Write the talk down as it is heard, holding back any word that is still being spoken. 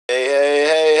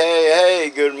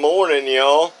good morning,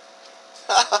 y'all.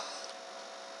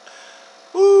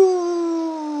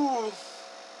 Woo!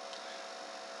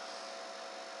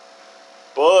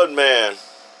 Budman,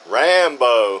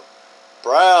 Rambo,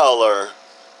 Prowler.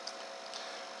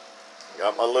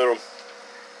 Got my little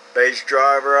base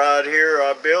driver out here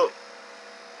I built.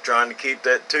 Trying to keep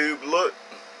that tube look.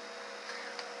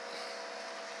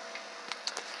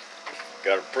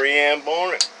 Got a preamp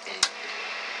on it.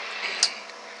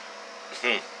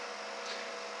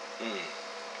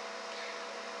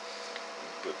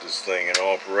 Put this thing in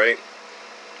operate.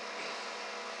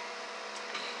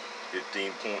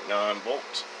 15.9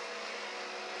 volts.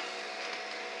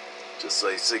 Just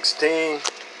say 16.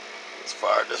 Let's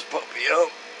fire this puppy up.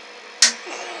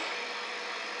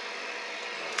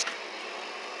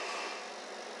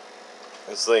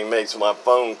 This thing makes my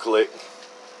phone click.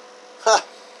 Ha!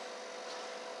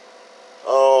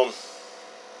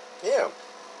 Yeah.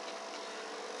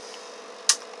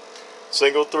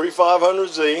 Single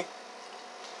 3500Z.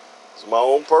 It's my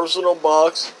own personal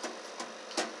box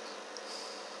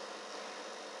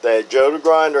that Joe the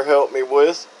Grinder helped me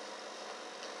with.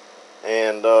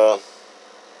 And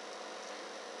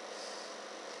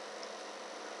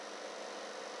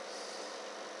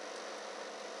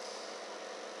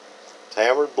it's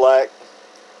hammered black.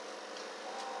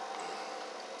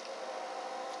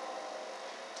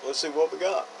 Let's see what we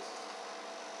got.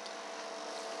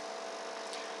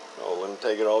 Oh, let me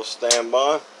take it off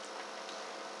standby.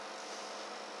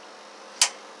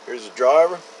 Here's the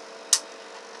driver.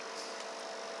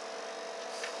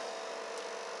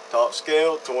 Top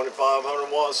scale,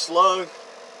 2500 watt slug,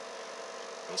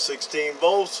 and 16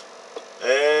 volts.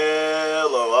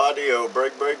 Hello, audio.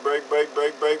 Brake, brake, brake, brake,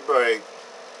 brake, brake, brake.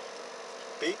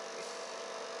 Beep.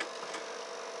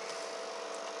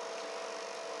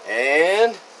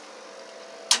 And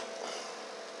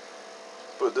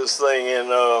put this thing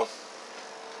in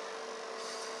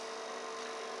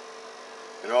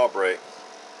operate.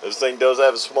 This thing does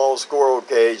have a small squirrel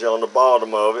cage on the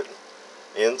bottom of it,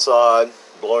 inside,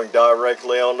 blowing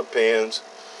directly on the pins.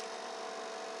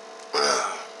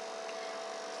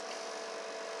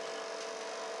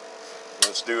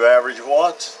 Let's do average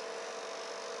watts.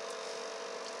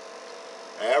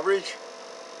 Average.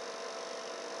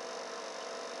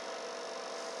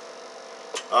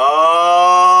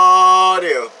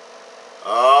 Audio.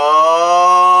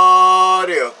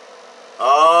 Audio.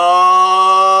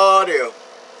 Audio.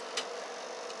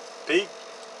 Peak.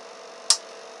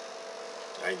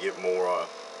 I can get more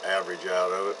average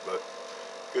out of it, but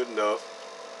good enough.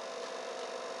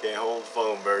 Can't hold the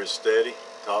phone very steady.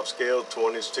 Top scale,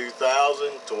 20's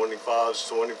 2000, 25's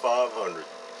 2500.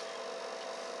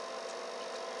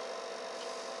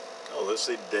 Oh, let's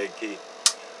see the dead key.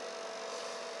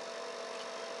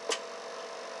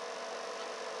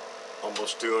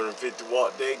 Almost 250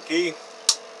 watt dead key.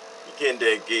 You can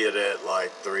dead key it at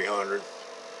like 300.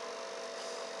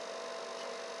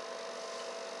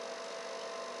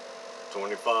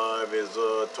 $25 is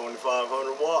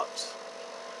 2500 watts.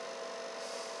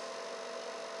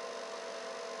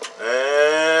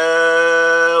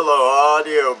 Hello,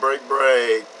 audio, brake,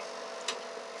 brake.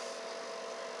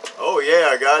 Oh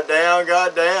yeah, got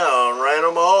down, ran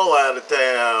them all out of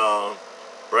town.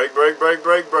 Brake, brake, brake,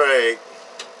 brake, brake.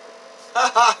 Ha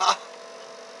ha ha.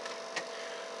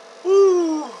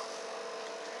 Woo.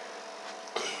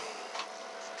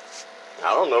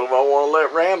 I don't know if I want to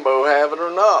let Rambo have it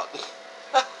or not.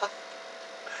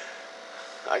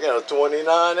 I got a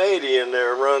 2980 in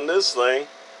there run this thing.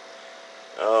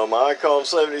 My Icon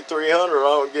 7300, I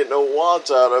don't get no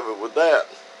watts out of it with that.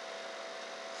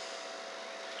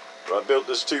 But I built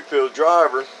this 2-pill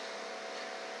driver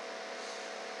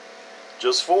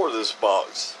just for this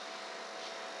box.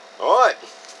 Alright,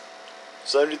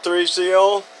 73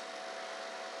 CL.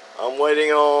 I'm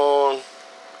waiting on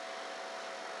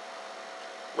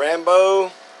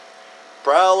Rambo,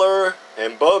 Prowler,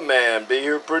 and Budman. Be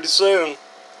here pretty soon.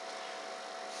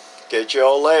 Catch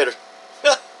y'all later.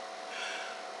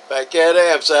 Fat Cat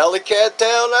Amps, Alley Cat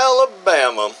Town,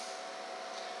 Alabama.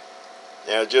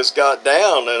 Yeah, I just got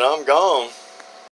down and I'm gone.